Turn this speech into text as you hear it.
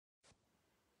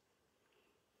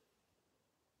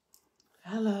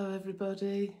Hello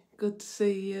everybody, good to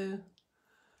see you,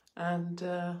 and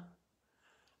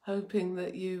hoping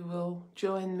that you will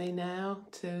join me now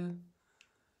to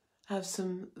have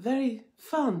some very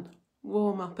fun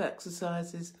warm-up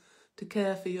exercises to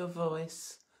care for your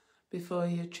voice before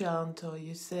you chant or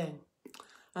you sing.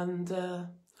 And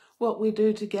what we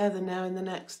do together now in the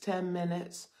next 10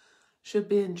 minutes should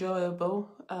be enjoyable,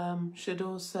 should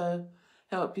also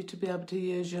help you to be able to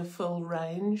use your full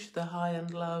range, the high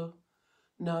and low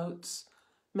notes,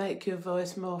 make your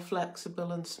voice more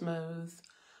flexible and smooth,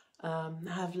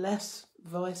 have less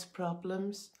voice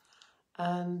problems,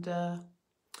 and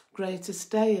greater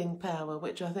staying power,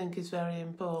 which I think is very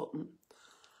important,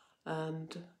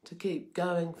 and to keep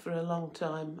going for a long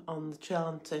time on the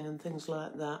chanting and things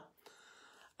like that,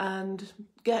 and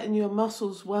getting your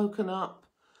muscles woken up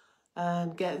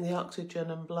and getting the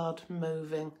oxygen and blood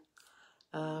moving,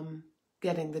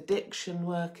 getting the diction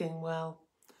working well,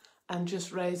 and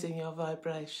just raising your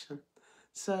vibration.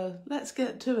 So let's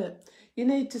get to it. You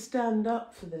need to stand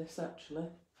up for this, actually.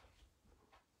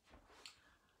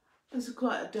 It's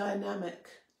quite a dynamic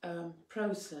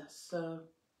process. So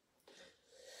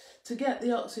to get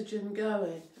the oxygen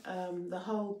going, the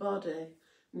whole body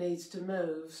needs to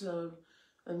move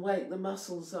and wake the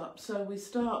muscles up. So we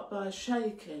start by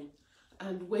shaking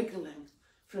and wiggling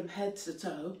from head to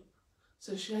toe.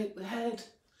 So shake the head,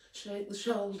 shake the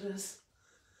shoulders,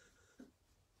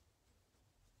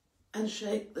 and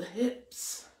shake the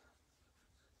hips,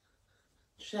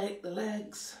 shake the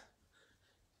legs,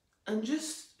 and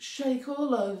just shake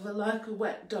all over like a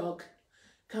wet dog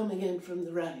coming in from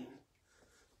the rain.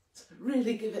 So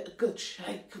really give it a good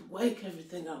shake and wake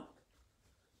everything up.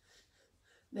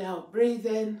 Now breathe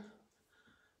in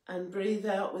and breathe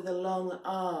out with a long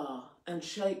ah, and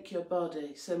shake your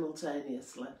body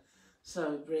simultaneously.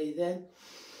 So breathe in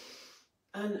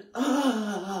and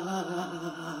ah.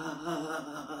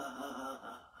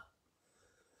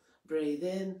 Breathe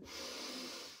in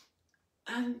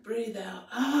and breathe out.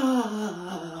 Ah.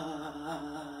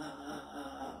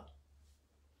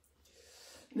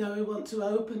 Now we want to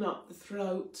open up the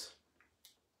throat.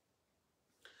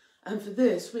 And for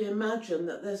this, we imagine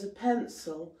that there's a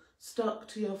pencil stuck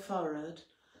to your forehead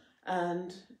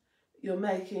and you're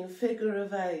making a figure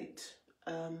of 8,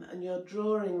 and you're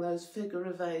drawing those figure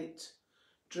of 8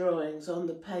 drawings on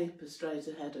the paper straight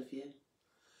ahead of you.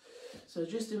 So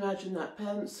just imagine that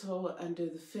pencil and do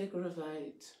the figure of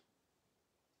 8.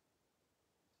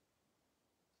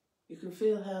 You can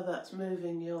feel how that's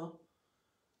moving your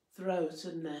throat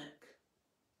and neck.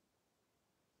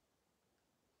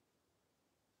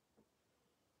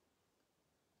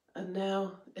 And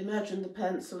now imagine the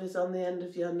pencil is on the end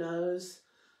of your nose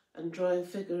and drawing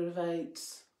figure of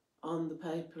 8s on the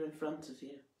paper in front of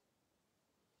you.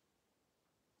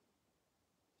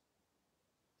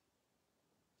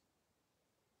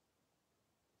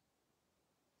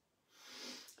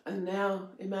 And now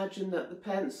imagine that the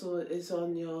pencil is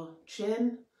on your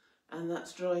chin and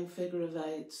that's drawing figure of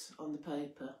 8s on the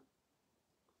paper.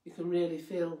 You can really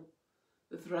feel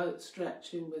the throat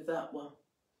stretching with that one.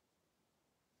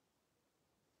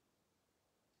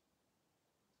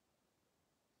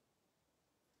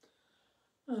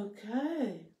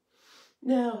 Okay.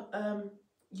 Now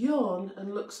yawn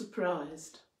and look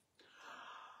surprised.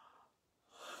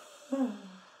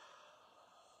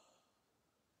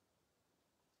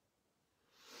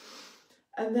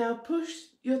 And now push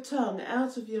your tongue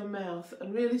out of your mouth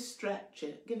and really stretch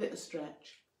it. Give it a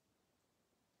stretch.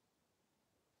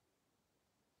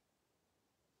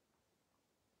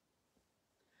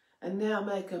 And now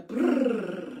make a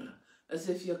brrrr as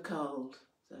if you're cold.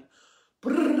 So,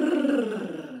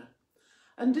 brrrr.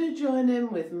 And do join in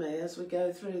with me as we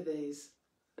go through these.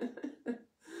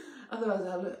 Otherwise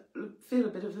I'll feel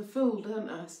a bit of a fool, don't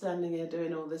I, standing here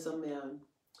doing all this on my own.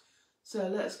 So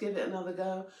let's give it another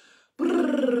go.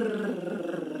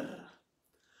 Brrrr.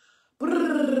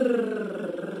 Brrrr.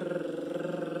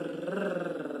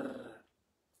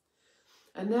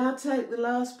 And now take the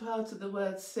last part of the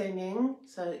word singing,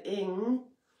 so ing,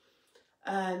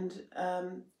 and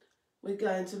we're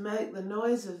going to make the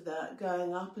noise of that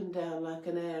going up and down like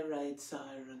an air raid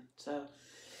siren. So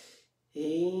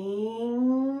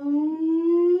ing.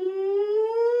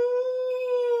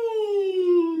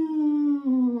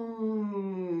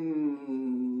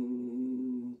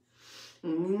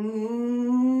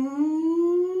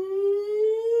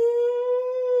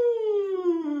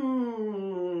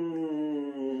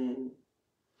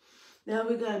 Now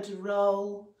we're going to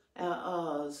roll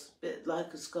our R's, a bit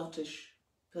like a Scottish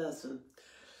person.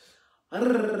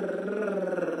 Arrrr.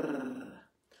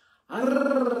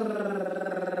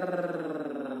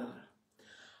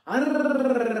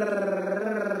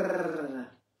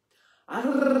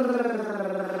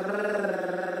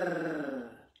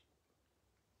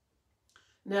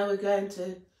 going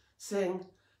to sing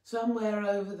Somewhere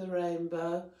Over the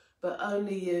Rainbow, but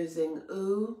only using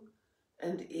oo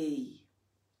and e.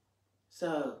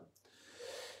 So,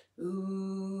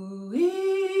 ooh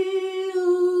ee,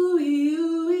 ooh ee,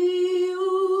 ooh ee,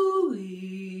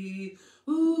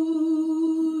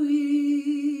 ooh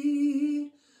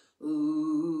ee,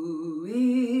 ooh ee, ooh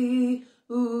ee,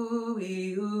 ooh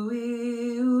ee, ooh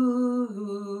ee,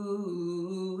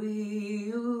 ooh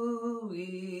ee, ooh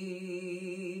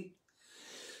ee.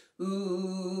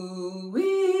 Ooh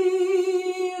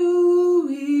wee, ooh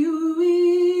wee, ooh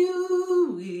wee,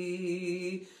 ooh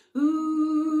wee,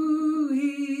 ooh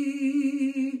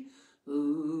wee,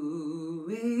 ooh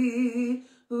wee,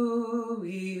 ooh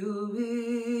wee, ooh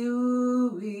wee, ooh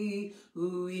wee,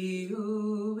 ooh wee,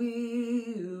 ooh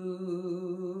wee,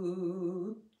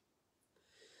 ooh.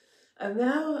 And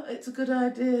now it's a good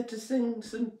idea to sing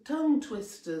some tongue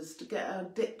twisters to get our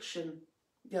diction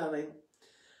going.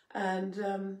 And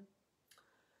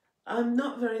I'm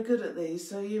not very good at these,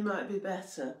 so you might be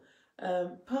better.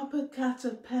 Papa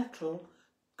catter petal,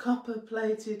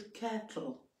 copper-plated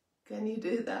kettle. Can you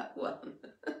do that one?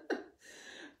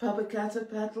 Papa catter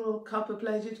petal,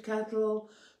 copper-plated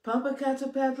kettle. Papa catter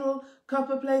petal,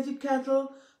 copper-plated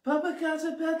kettle. Papa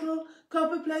catter petal,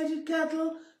 copper-plated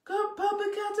kettle. Papa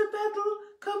catter petal,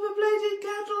 copper-plated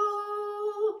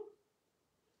kettle.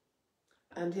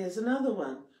 And here's another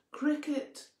one.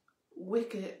 Cricket,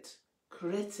 wicket,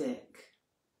 critic.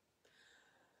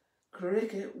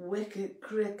 Cricket, wicket,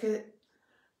 cricket.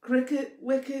 Cricket,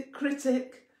 wicket,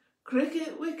 critic.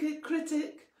 Cricket, wicket,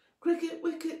 critic. Cricket,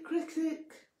 wicket,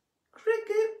 critic.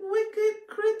 Cricket, wicket,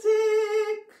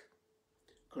 critic.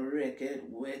 Cricket,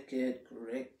 wicket,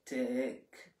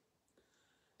 critic.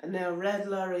 And now red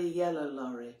lorry, yellow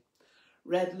lorry.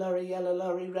 Red lorry, yellow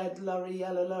lorry, red lorry,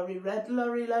 yellow lorry, red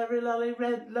lorry, lorry, lorry,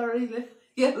 red lorry,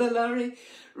 yellow lorry,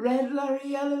 red lorry,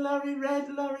 yellow lorry, red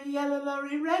lorry, yellow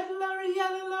lorry, red lorry,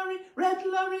 yellow lorry, red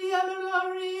lorry, yellow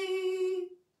lorry.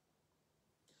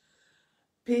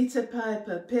 Peter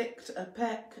Piper picked a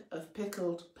peck of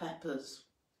pickled peppers.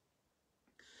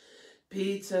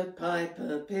 Peter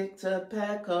Piper picked a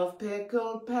peck of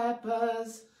pickled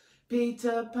peppers.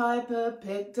 Peter Piper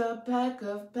picked a peck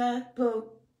of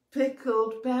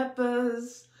pickled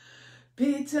peppers.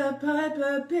 Peter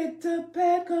Piper picked a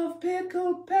peck of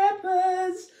pickled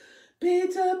peppers.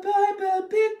 Peter Piper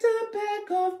picked a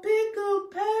peck of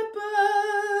pickled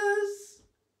peppers.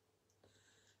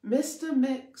 Mr.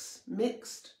 Mix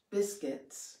mixed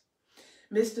biscuits.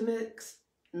 Mr. Mix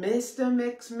mixed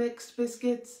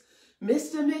biscuits.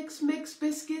 Mr. Mix mixed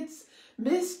biscuits.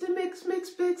 Mr. Mix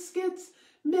mixed biscuits.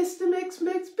 Mr. Mix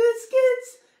mixed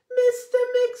biscuits. Mr.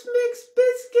 Mix mixed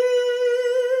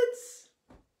biscuits.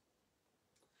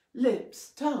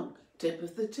 Lips, tongue, tip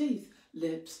of the teeth.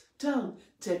 Lips, tongue,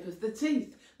 tip of the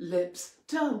teeth. Lips,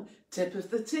 tongue, tip of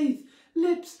the teeth.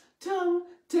 Lips, tongue,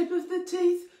 tip of the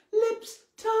teeth. Lips,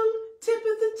 tongue, tip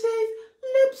of the teeth.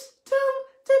 Lips, tongue,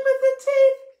 tip of the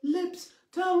teeth. Lips,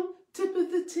 tongue, tip of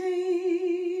the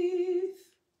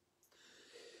teeth.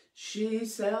 She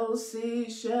sells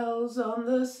seashells on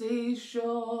the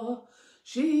seashore.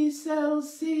 She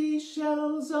sells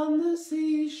seashells on the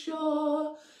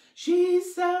seashore. She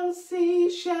sells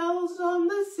seashells on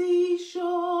the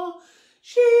seashore.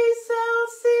 She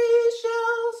sells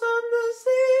seashells on the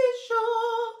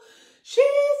seashore. She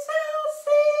sells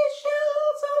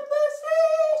seashells on the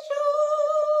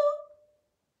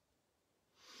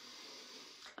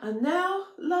seashore. And now,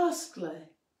 lastly,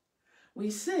 we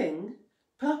sing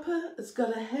Papa Has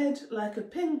Got a Head Like a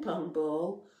Ping Pong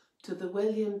Ball to the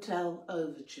William Tell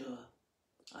Overture.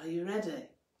 Are you ready?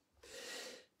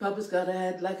 Papa's got a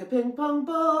head like a ping pong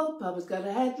ball. Papa's got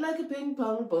a head like a ping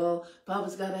pong ball.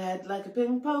 Papa's got a head like a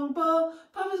ping pong ball.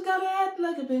 Papa's got a head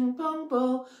like a ping pong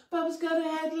ball. Papa's got a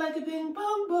head like a ping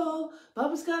pong ball.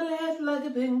 Papa's got a head like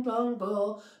a ping pong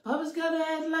ball. Papa's got a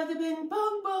head like a ping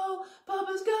pong ball.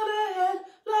 Papa's got a head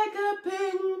like a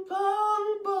ping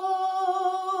pong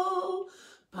ball.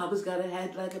 Papa's got a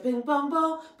head like a ping pong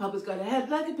ball. Papa's got a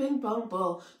head like a ping pong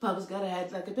ball. Papa's got a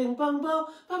head like a ping pong ball.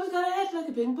 Papa's got a head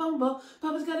like a ping pong ball.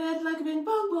 Papa's got a head like a ping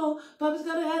pong ball. Papa's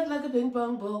got a head like a ping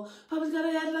pong ball. Papa's got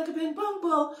a head like a ping pong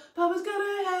ball. Papa's got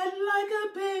a head like a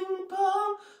ping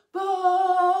pong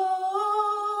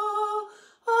ball.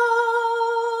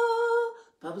 Oh.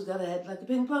 Papa's got a head like a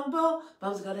ping pong ball.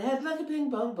 Papa's got a head like a ping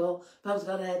pong ball. Papa's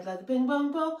got a head like a ping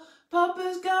pong ball.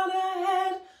 Papa's got a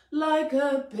head like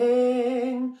a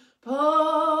ping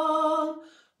pong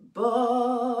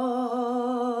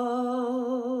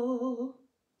ball.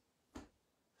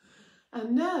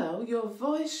 And now your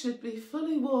voice should be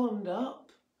fully warmed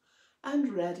up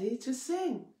and ready to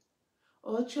sing.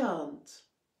 or chant.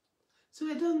 So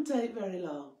it doesn't take very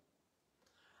long.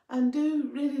 And do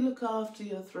really look after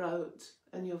your throat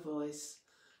and your voice.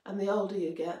 And the older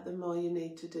you get, the more you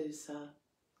need to do so.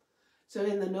 So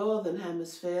in the Northern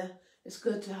Hemisphere, it's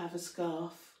good to have a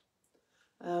scarf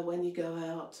when you go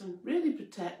out and really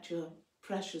protect your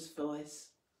precious voice.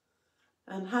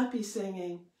 And happy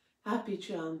singing, happy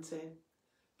chanting,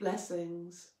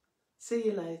 blessings. See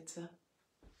you later.